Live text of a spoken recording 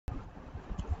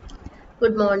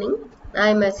Good morning. I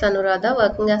am S. Anuradha,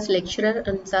 working as lecturer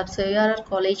in Sub-Savior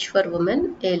College for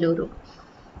Women, Eluru.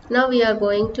 Now we are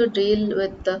going to deal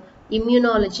with the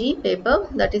Immunology paper,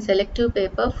 that is elective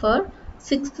paper for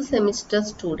 6th semester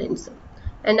students.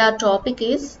 And our topic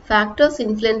is Factors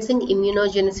Influencing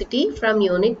Immunogenicity from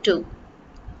Unit 2.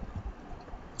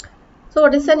 So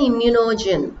what is an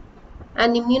immunogen?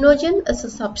 An immunogen is a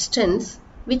substance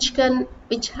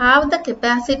which have the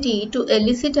capacity to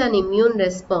elicit an immune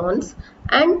response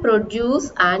and produce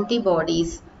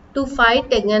antibodies to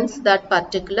fight against that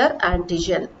particular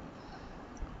antigen.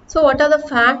 So what are the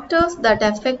factors that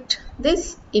affect this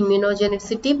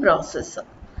immunogenicity process?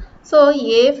 So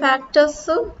A factors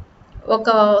ఒక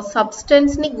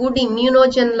substance ని good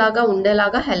immunogen లాగా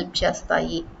ఉండేలాగా help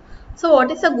చేస్తాయి. So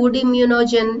what is a good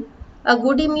immunogen? A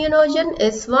good immunogen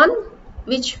is one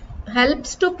which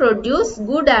helps to produce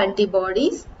good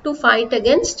antibodies to fight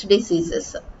against diseases.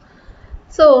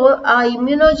 So ఆ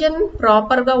immunogen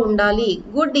proper గా ఉండాలి,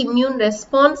 good immune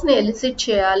response ని elicit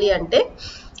చేయాలి అంటే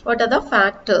what are the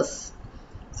factors?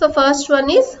 So first one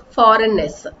is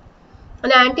foreignness.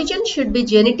 An antigen should be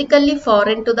genetically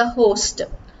foreign to the host.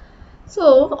 So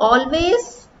always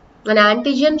an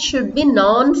antigen should be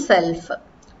non-self.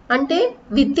 అంటే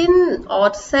within or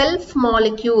self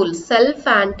molecules, self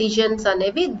antigens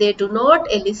అనేవి they do not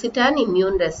elicit an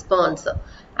immune response.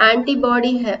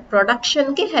 Antibody production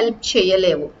కి help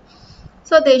చేయలేవు.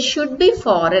 So they should be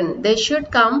foreign. They should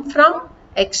come from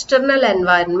external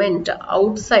environment,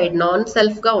 outside,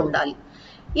 non-self గా ఉండాలి.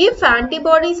 If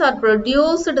antibodies are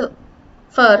produced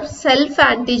for self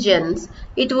antigens,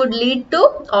 it would lead to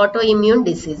autoimmune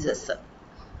diseases.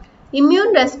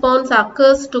 Immune response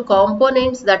occurs to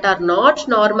components that are not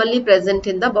normally present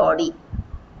in the body.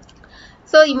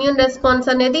 So immune response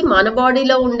అనేది మన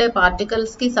బాడీలో ఉండే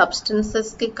particles కి substances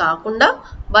కి కాకుండా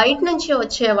బయట నుంచి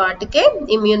వచ్చే వాటికే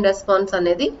ఇమ్యూన్ రెస్పాన్స్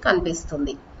అనేది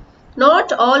కనిపిస్తుంది.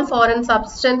 Not all foreign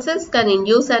substances can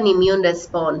induce an immune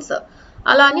response.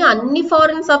 అలానే అన్ని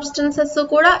ఫారెన్ సబ్స్టెన్సెస్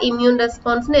కూడా ఇమ్యూన్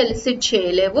రెస్పాన్స్ ని ఎలిసిట్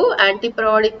చేయలేవు,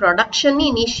 యాంటీబాడీ ప్రొడక్షన్ ని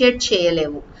ఇనిషియేట్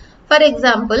చేయలేవు. For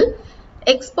example,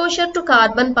 exposure to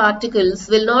carbon particles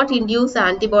will not induce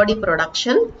antibody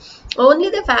production. Only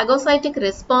the phagocytic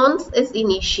response is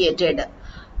initiated.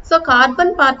 So carbon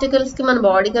particles ki మన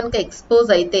body కనుక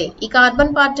expose అయితే ఈ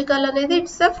carbon particle అనేది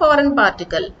it's a foreign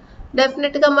particle.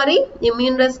 Definite గా మరి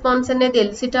immune response అనేది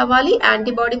illicit అవ్వాలి,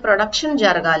 antibody production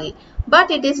జరగాలి. But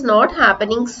it is not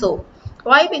happening so.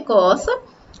 Why? Because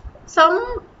some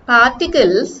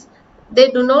particles, they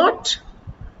do not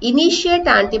initiate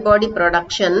antibody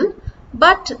production,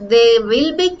 but they will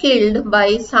be killed by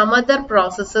some other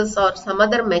processes or some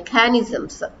other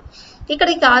mechanisms. ఇక్కడ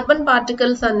ఈ carbon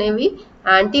particles అనేవి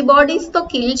antibodies తో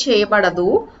kill చేయబడదు,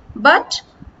 but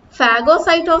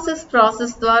phagocytosis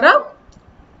process ద్వారా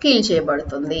kill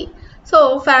చేయబడుతుంది. So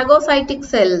phagocytic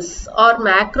cells are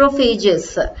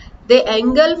macrophages, they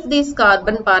engulf these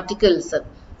carbon particles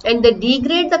and they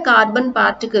degrade the carbon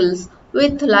particles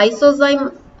with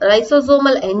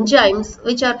lysosomal enzymes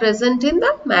which are present in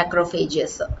the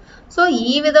macrophages. So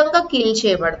ee vidhanga kill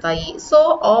cheyabadtayi. So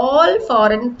all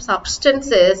foreign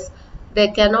substances, they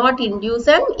cannot induce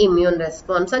an immune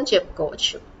response అని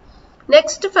చెప్పుకోవచ్చు.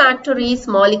 Next factor is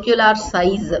molecular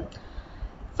size.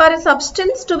 For a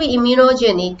substance to be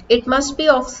immunogenic, it must be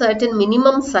of certain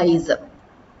minimum size.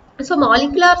 So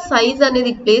molecular size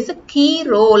అనేది plays a key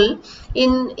role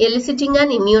in eliciting an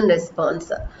immune response.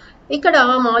 ఇక్కడ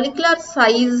molecular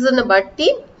size ని బట్టి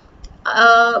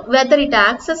whether it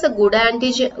acts as a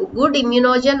good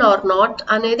immunogen or not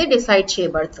అనేది decide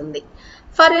చేయబడుతుంది.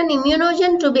 For an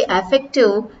immunogen to be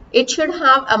effective, it should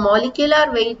have a molecular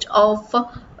weight of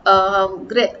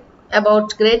about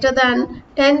greater than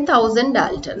 10,000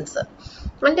 daltons.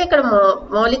 అంటే ఇక్కడ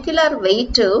molecular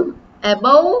weight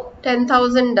above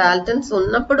 10,000 daltons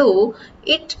ఉన్నప్పుడు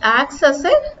it acts as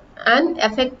an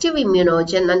effective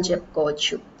immunogen అని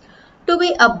చెప్పుకోవచ్చు. To be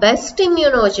a best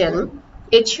immunogen,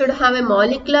 it should have a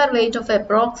molecular weight of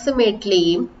approximately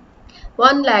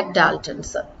 1 lakh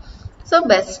daltons. So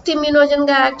best immunogen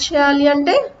గా act చేయాలి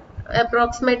అంటే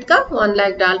approximate గా 1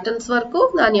 lakh daltons వరకు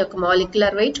దాని యొక్క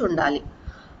molecular weight ఉండాలి.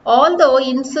 Although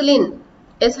insulin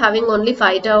is having only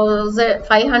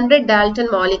 500 dalton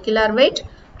molecular weight,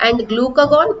 and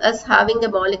glucagon is having a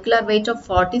molecular weight of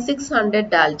 4600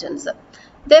 daltons.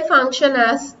 They function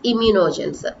as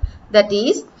immunogens. That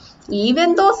is, even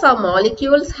though some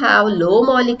molecules have low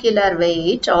molecular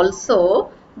weight, also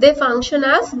they function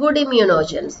as good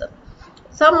immunogens.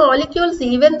 Some molecules,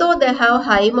 even though they have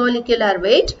high molecular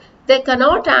weight, they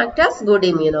cannot act as good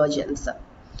immunogens.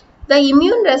 The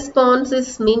immune response is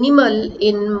minimal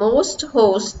in most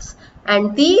hosts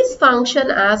and these function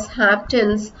as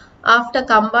haptens after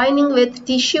combining with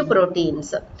tissue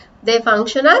proteins. They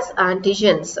function as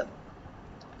antigens.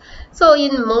 So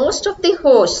in most of the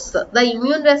hosts, the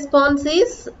immune response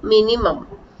is minimum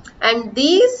and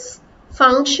these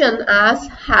function as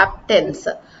haptens.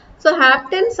 So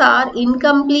haptens are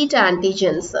incomplete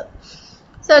antigens.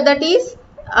 So that is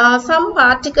some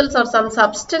particles or some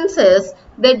substances,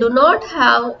 they do not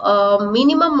have a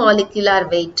minimum molecular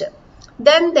weight.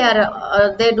 Then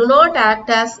they do not act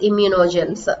as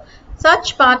immunogens.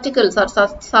 Such particles or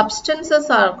substances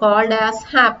are called as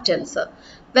haptens.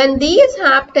 When these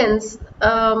haptens,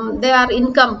 they are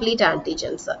incomplete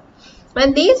antigens.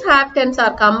 When these haptens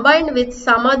are combined with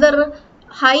some other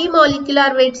high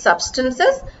molecular weight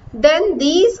substances, then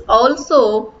these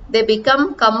also they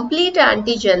become complete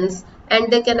antigens and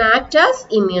they can act as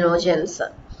immunogens.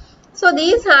 So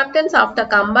these haptens after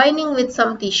combining with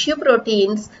some tissue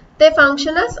proteins, they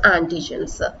function as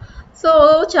antigens. So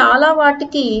చాలా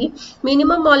వాటికి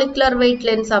minimum molecular weight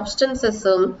లేని substances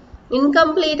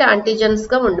incomplete antigens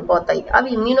గా ఉండిపోతాయి. అవి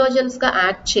ఇమ్యూనోజెన్స్ గా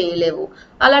act చేయలేవు.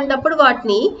 అలాంటప్పుడు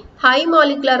వాటిని హై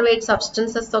మాలిక్యులర్ వెయిట్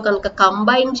సబ్స్టెన్సెస్ తో కనుక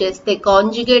కంబైన్ చేస్తే,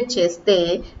 కాంజుగేట్ చేస్తే,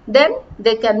 then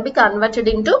they can be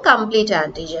converted into complete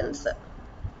antigens.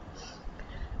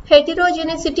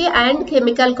 Heterogeneity and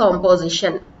chemical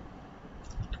composition.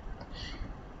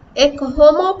 A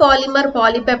homopolymer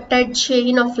polypeptide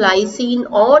chain of lysine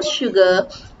or sugar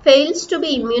fails to be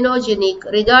immunogenic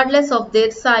regardless of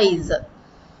their size.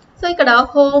 So ikkada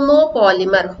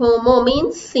homopolymer, homo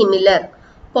means similar,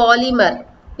 polymer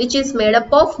which is made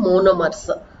up of monomers.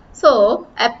 So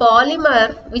a polymer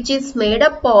which is made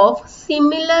up of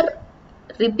similar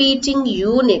repeating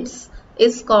units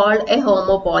is called a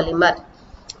homopolymer.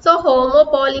 So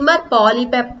homopolymer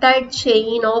polypeptide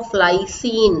chain of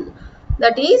lysine,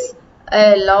 that is a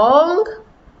long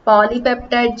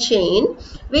polypeptide chain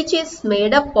which is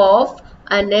made up of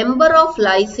a number of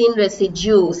lysine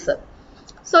residues.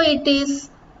 So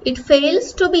it fails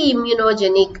to be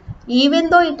immunogenic even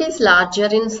though it is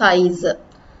larger in size.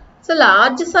 So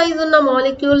large size ఉన్న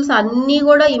molecules అన్నీ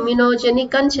కూడా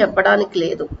immunogenic అని చెప్పడానికి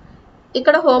లేదు.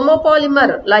 ఇక్కడ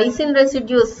homopolymer lysine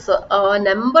residues,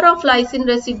 number of lysine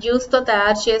residues తో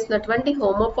తయారు చేసినటువంటి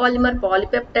హోమోపాలిమర్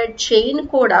పాలిపెప్టైడ్ చైన్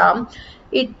కూడా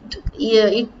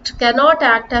ఇట్ కెనాట్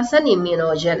యాక్ట్ యాస్ అన్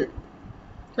ఇమ్యూనోజన్.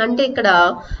 అంటే ఇక్కడ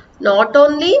not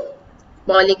only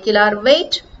molecular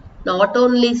weight, not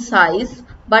only size,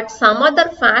 but some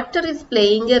other factor is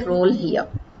playing a role here,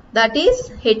 that is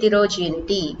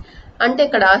హెటిరోజీనిటీ. అంటే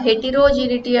ఇక్కడ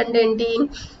హెటిరోజీనిటీ అంటే ఏంటి?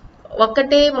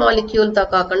 ఒకటే మాలిక్యూల్ తో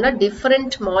కాకుండా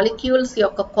డిఫరెంట్ మాలిక్యూల్స్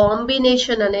యొక్క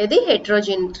కాంబినేషన్ అనేది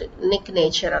హెటరోజెనిక్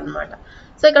నేచర్ అన్నమాట.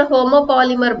 సో ఇక్కడ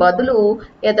హోమోపాలిమర్ బదులు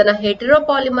ఏదైనా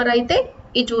హెటరోపాలిమర్ అయితే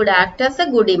it would act as a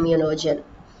good ఇమ్యూనోజన్.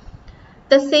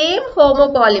 The same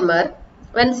homopolymer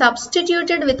when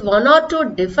substituted with one or two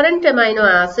different amino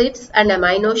acids and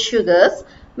amino sugars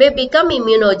may become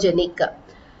immunogenic.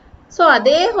 So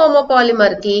అదే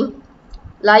homopolymer కి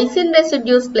lysine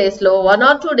residues place లో 1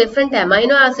 or 2 different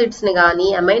amino acids ని గానీ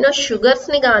amino sugars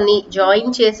ని గానీ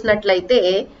join చేసినట్లయితే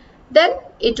then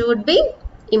it would be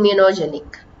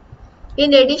ఇమ్యూనోజెనిక్.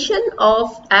 In addition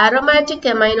of aromatic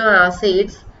amino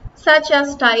acids such as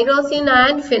tyrosine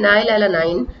and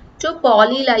phenylalanine to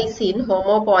polylysine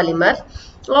homopolymer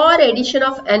or addition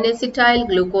of N-acetyl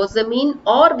glucosamine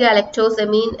or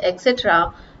galactosamine etc.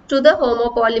 to the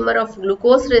homopolymer of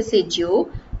glucose residue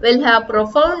will have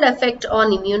profound effect on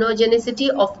immunogenicity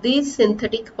of these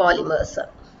synthetic polymers.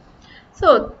 So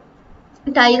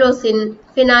tyrosine,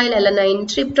 phenylalanine,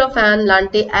 tryptophan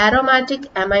లాంటి aromatic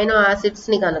amino acids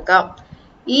ని గనక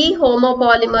ఈ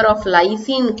homopolymer of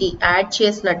lysine కి add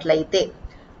చేసినట్లయితే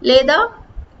లేదా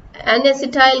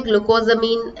N-acetyl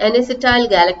glucosamine, N-acetyl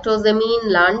galactosamine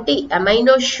లాంటి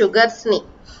amino sugars ని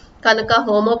కనుక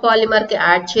homopolymer కి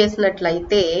యాడ్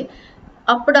చేసినట్లయితే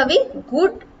అప్పుడు అవి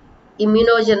గుడ్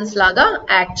ఇమ్యూనోజన్స్ లాగా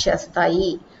యాక్ట్ చేస్తాయి.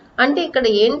 అంటే ఇక్కడ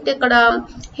ఏంటి, ఇక్కడ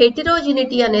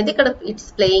హెటిరోజినిటీ అనేది ఇక్కడ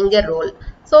it's playing a role.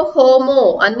 So homo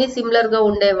అన్ని సిమిలర్ గా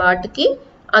ఉండే వాటికి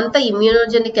అంత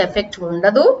ఇమ్యూనోజెనిక్ ఎఫెక్ట్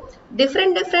ఉండదు.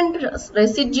 డిఫరెంట్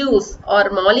రెసిడ్యూస్ ఆర్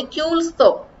మాలిక్యూల్స్ తో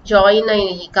జాయిన్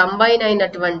అయ్యి కంబైన్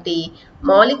అయినటువంటి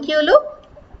మాలిక్యూల్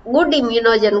గుడ్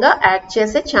ఇమ్యూనోజన్ గా యాక్ట్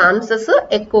చేసే ఛాన్సెస్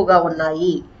ఎక్కువగా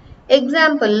ఉన్నాయి.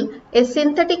 Example, a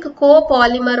synthetic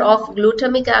copolymer of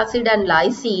glutamic acid and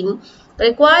lysine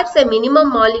requires a minimum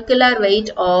molecular weight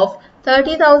of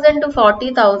 30,000 to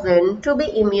 40,000 to be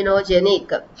immunogenic.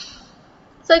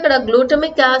 So ఇక్కడ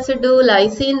glutamic acid,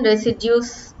 lysine residues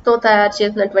తో తయారు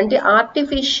చేసినటువంటి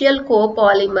ఆర్టిఫిషియల్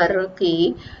కోపాలిమర్ కి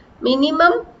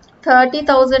మినిమం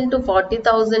 30,000 to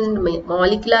 40,000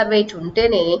 మాలిక్యులర్ వెయిట్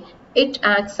ఉంటేనే it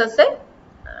acts as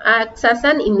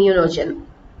an immunogen.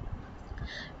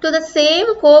 To the same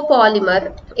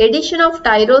copolymer, addition of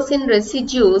tyrosine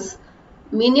residues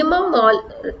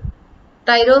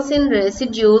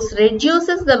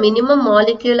reduces the minimum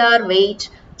molecular weight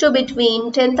to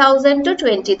between 10,000 to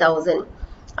 20,000.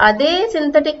 అదే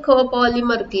synthetic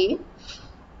copolymer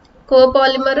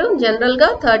general గా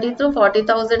 30 to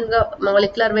 40,000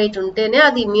 molecular weight ఉంటేనే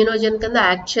అది ఇమ్యూనోజన్ కింద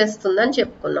act చేస్తుందని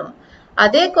చెప్పుకున్నాం.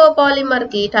 అదే copolymer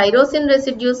కి టైరోసిన్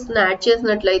రెసిడ్యూస్ యాడ్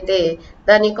చేసినట్లయితే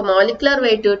దాని యొక్క మాలిక్యులర్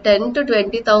వెయిట్ 10 to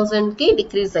 20,000 కి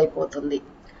డిక్రీజ్ అయిపోతుంది.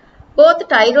 బోత్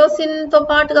టైరోసిన్ తో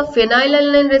పాటుగా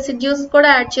ఫినైలలైన్ రెసిడ్యూస్ కూడా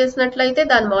యాడ్ చేసినట్లయితే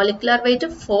దాని మాలిక్యులర్ వెయిట్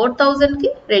 4,000 కి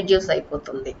రెడ్యూస్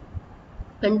అయిపోతుంది.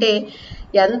 అంటే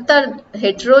ఎంత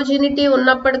హెటరోజినిటీ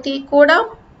ఉన్నప్పటికీ కూడా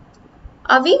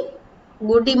అవి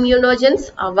గుడ్ ఇమ్యూనోజన్స్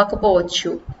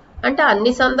అవ్వకపోవచ్చు. అంటే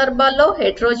అన్ని సందర్భాల్లో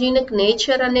హెటరోజీనిక్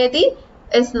నేచర్ అనేది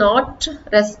ఇస్ నాట్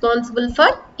రెస్పాన్సిబుల్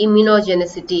ఫర్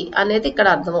ఇమ్యూనోజెనిసిటీ అనేది ఇక్కడ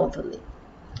అర్థమవుతుంది.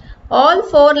 All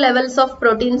 4 levels of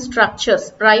protein structures,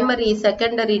 primary,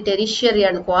 secondary, tertiary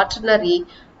and quaternary,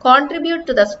 contribute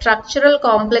to the structural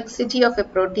complexity of a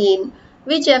protein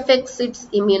which affects its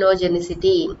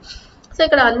immunogenicity. So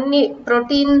ఇక్కడ అన్ని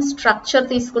ప్రోటీన్ స్ట్రక్చర్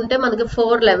తీసుకుంటే మనకి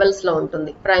 4 లెవెల్స్ లో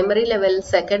ఉంటుంది. Primary level,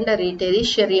 secondary,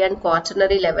 tertiary and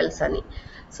quaternary levels అని.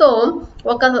 So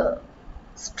ఒక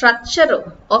structure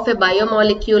of a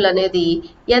biomolecule అనేది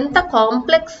ఎంత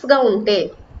కాంప్లెక్స్ గా ఉంటే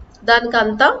దానికి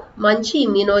అంత మంచి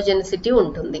ఇమ్యూనోజెనిసిటీ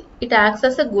ఉంటుంది. It acts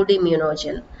as a good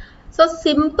ఇమ్యూనోజెన్. So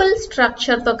simple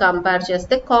structure తో కంపేర్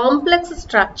చేస్తే complex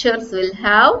structures will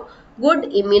have good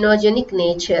ఇమ్యూనోజెనిక్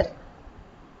nature.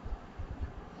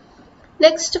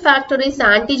 Next factor is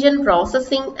antigen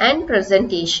processing and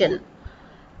presentation.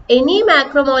 Any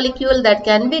macromolecule that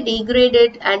can be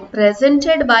degraded and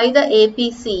presented by the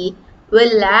APC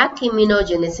will lack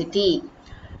immunogenicity.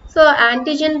 So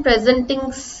antigen presenting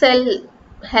cell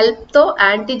help తో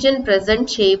antigen present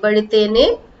చేయబడితేనే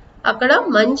అక్కడ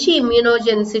మంచి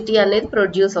ఇమ్యూనోజెనిసిటీ అనేది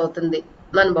produce అవుతుంది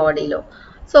మన బాడీలో.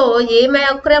 So ఏ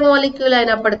మైక్రోమాలిక్యూల్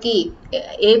అయినప్పటికీ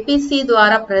APC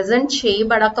ద్వారా present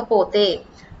చేయబడకపోతే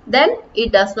then it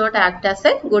does not act as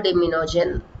a good immunogen.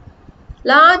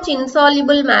 Large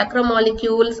insoluble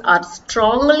macromolecules are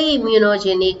strongly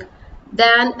immunogenic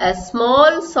than a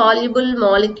small soluble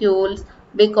molecules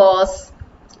because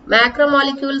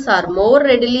macromolecules are more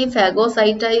readily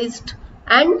phagocytized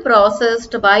and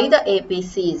processed by the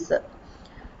APCs.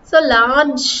 So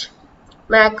large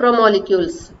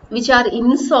macromolecules which are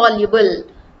insoluble,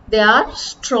 they are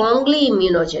strongly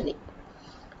immunogenic.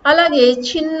 అలాగే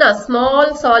చిన్న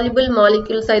small soluble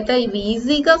molecules అయితే ఇవి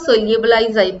ఈజీగా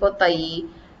సొల్యూబలైజ్ అయిపోతాయి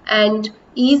and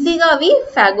ఈజీగా అవి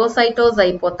ఫాగోసైటోజ్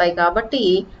అయిపోతాయి కాబట్టి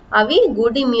అవి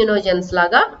గుడ్ ఇమ్యూనోజెన్స్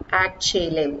లాగా యాక్ట్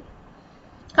చేయలేవు.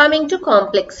 Coming to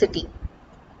complexity,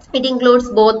 it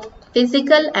includes both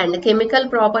physical and chemical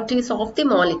properties of the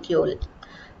molecule.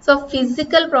 So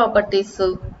physical properties,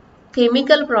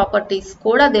 chemical properties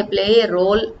కూడా they play A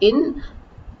role in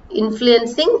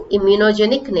influencing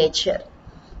ఇమ్యూనోజెనిక్ nature.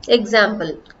 Example,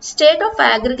 state of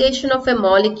aggregation of a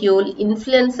molecule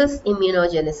influences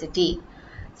immunogenicity.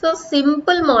 So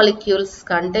simple molecules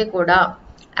kante kuda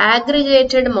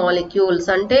aggregated molecules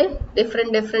ante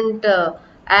different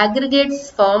aggregates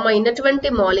form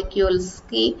అయినటువంటి molecules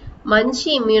ki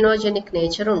manchi immunogenic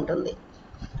nature ఉంటుంది.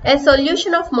 A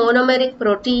solution of monomeric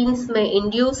proteins may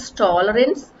induce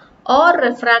tolerance or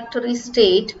refractory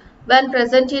state when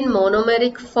present in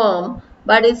monomeric form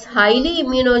but is highly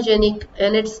immunogenic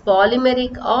in its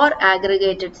polymeric or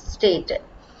aggregated state.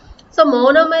 So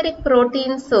monomeric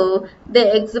proteins they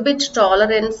exhibit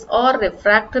tolerance or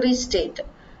refractory state.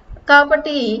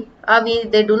 Kabatti avi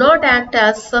they do not act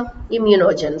as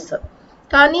immunogens.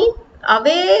 Kani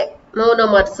ave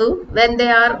monomers when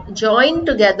they are joined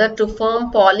together to form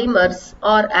polymers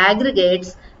or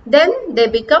aggregates then they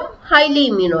become highly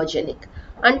immunogenic.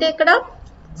 Ante ikkada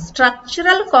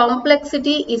structural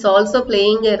complexity is also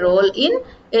playing a role in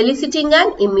eliciting an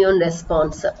immune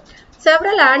response.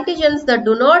 Several antigens that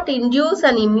do not induce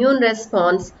an immune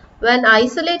response when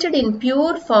isolated in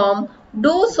pure form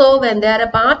do so when they are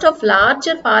a part of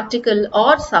larger particle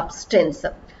or substance.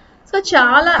 So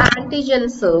chala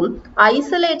antigens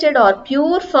isolated or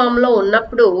pure form lo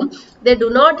unnappudu they do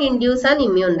not induce an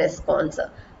immune response.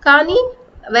 Kani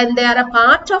when they are a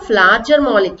part of larger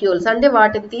molecules అంటే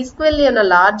వాటిని తీసుకువెళ్ళి ఉన్న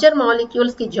larger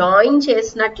molecules కి join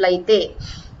చేసినట్లయితే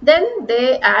then they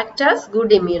act as good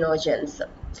immunogens.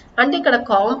 అంటే ఇక్కడ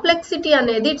complexity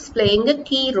అనేది it's playing a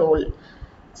key role.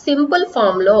 Simple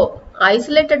form లో,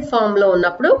 ఐసోలేటెడ్ ఫామ్ లో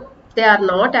ఉన్నప్పుడు they are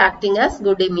not acting as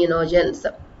good immunogens.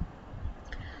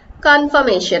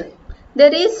 Conformation.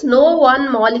 There is no one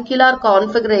molecular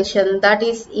configuration that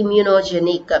is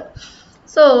immunogenic.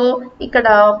 So ఇక్కడ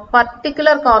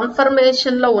particular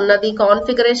confirmation లో ఉన్నది,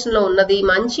 configuration లో ఉన్నది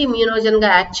మంచి ఇమ్యూనోజన్ గా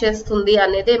యాక్ట్ చేస్తుంది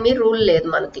అనేది ఏమీ రూల్ లేదు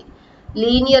మనకి.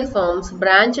 Linear forms,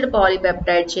 branched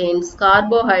polypeptide chains,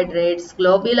 carbohydrates,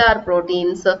 గ్లోబ్యులార్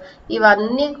proteins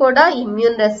ఇవన్నీ కూడా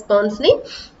ఇమ్యూన్ రెస్పాన్స్ ని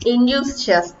ఇండ్యూస్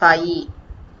చేస్తాయి.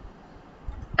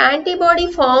 Antibody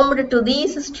formed to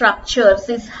these structures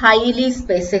is highly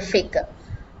specific.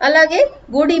 అలాగే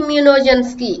గుడ్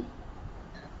ఇమ్యూనోజన్స్ కి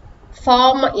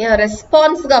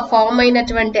రెస్పాన్స్ గా ఫామ్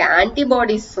అయినటువంటి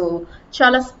యాంటీబాడీస్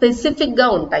చాలా స్పెసిఫిక్ గా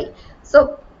ఉంటాయి. So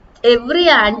every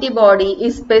antibody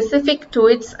is specific to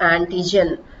it's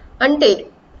antigen. అంటే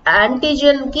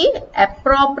యాంటీజెన్ కి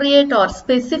అప్రోప్రియేట్ ఆర్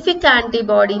స్పెసిఫిక్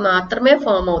యాంటీబాడీ మాత్రమే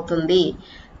ఫామ్ అవుతుంది.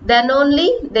 Then only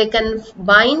they can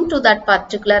bind to that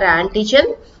particular antigen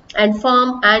and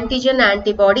form antigen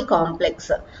antibody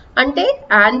complex. అంటే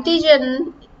antigen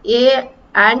A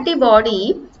antibody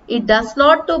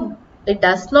it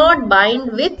does not bind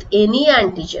with any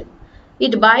antigen.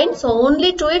 It binds only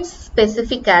to its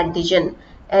specific antigen.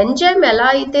 Enzyme ఎలా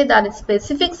అయితే దాని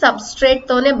specific substrate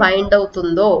తోనే bind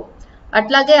అవుతుందో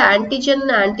అట్లాగే antigen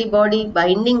antibody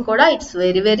binding కూడా it's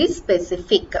very very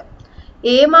specific.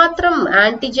 ఏ మాత్రం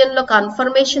antigen లో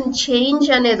కన్ఫర్మేషన్ చేంజ్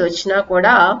అనేది వచ్చినా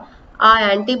కూడా ఆ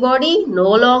antibody no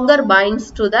longer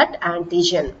binds to that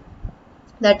antigen.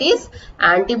 That is,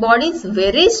 antibody is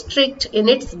very strict in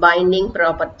its binding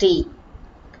property.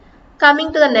 Coming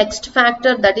to the next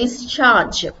factor, that is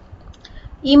charge.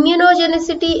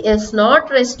 Immunogenicity is not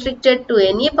restricted to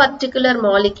any particular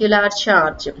molecular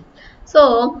charge. So,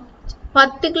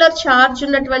 particular charge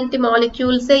ఉన్నటువంటి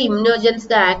molecules immunogens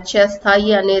గా act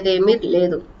చేస్తాయి అనేది ఏమీ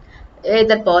లేదు.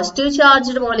 Either positive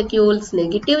charged molecules,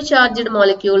 negative charged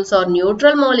molecules or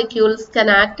neutral molecules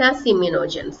can act as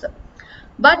immunogens.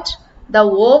 But the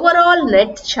overall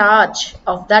net charge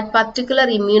of that particular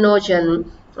immunogen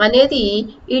అనేది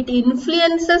it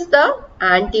influences the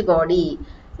antibody.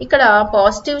 ఇక్కడ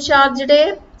positive చార్జ్డే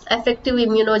effective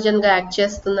ఇమ్యూనోజన్ గా act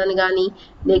చేస్తుందని కానీ,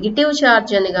 negative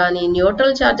charge అని కానీ,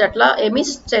 neutral charge అట్లా ఏమీ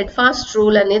స్టెడ్ fast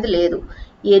rule అనేది లేదు.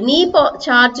 Any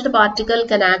charged particle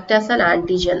can act as an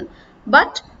antigen,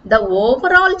 but the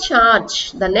overall charge,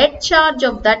 the net charge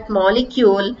of that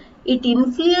molecule, it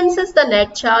influences the net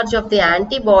charge of the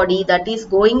antibody that is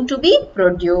going to be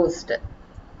produced.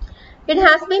 It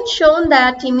has been shown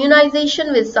that immunization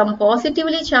with some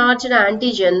positively charged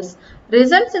antigens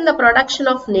results in the production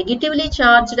of negatively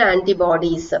charged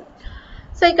antibodies.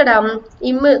 So ikkada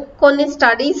konni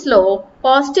studies lo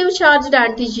positive charged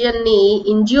antigen ni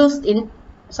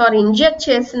inject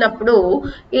చేసినప్పుడు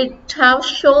it have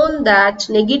shown that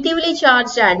negatively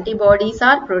charged antibodies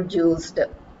are produced.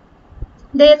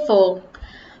 Therefore,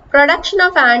 production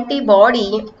of antibody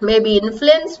may be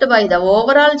influenced by the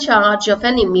overall charge of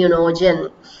an immunogen.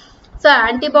 So,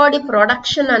 antibody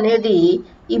production అనేది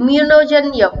immunogen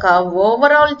యొక్క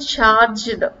overall charge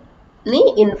ని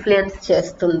influence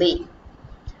చేస్తుంది.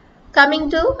 Coming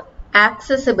to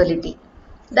accessibility.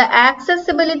 The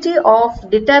accessibility of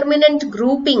determinant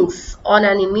groupings on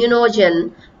an immunogen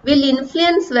will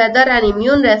influence whether an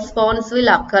immune response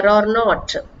will occur or not.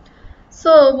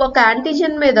 So ఒక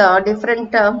antigen మీద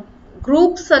different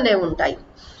groups అనేవి ఉంటాయి.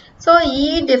 So ఈ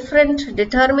different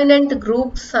determinant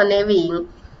groups అనేవి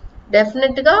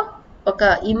డెఫినెట్గా ఒక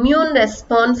ఇమ్యూన్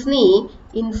రెస్పాన్స్ ని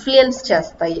influence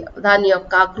చేస్తాయి. దాని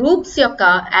యొక్క గ్రూప్స్ యొక్క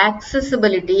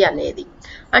యాక్సెసిబిలిటీ అనేది,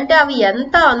 అంటే అవి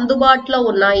ఎంత అందుబాటులో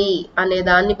ఉన్నాయి అనే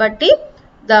దాన్ని బట్టి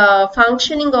the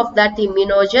functioning of that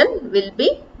ఇమ్యూనోజన్ will be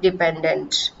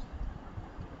dependent.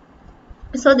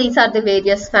 So these are the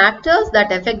various factors that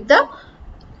affect the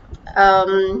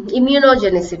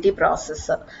immunogenicity process.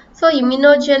 So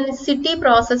immunogenicity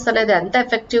process అనేది ఎంత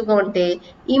ఎఫెక్టివ్ గా ఉంటే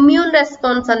ఇమ్యూన్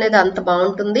రెస్పాన్స్ అనేది అంత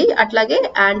బాగుంటుంది. అట్లాగే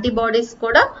యాంటీబాడీస్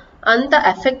కూడా అంత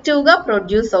ఎఫెక్టివ్ గా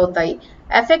ప్రొడ్యూస్ అవుతాయి.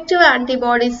 ఎఫెక్టివ్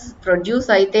యాంటీబాడీస్ ప్రొడ్యూస్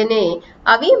అయితేనే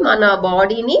అవి మన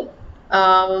బాడీని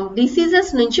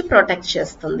డిసీజెస్ నుంచి ప్రొటెక్ట్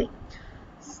చేస్తుంది.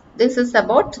 This is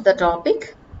about the topic.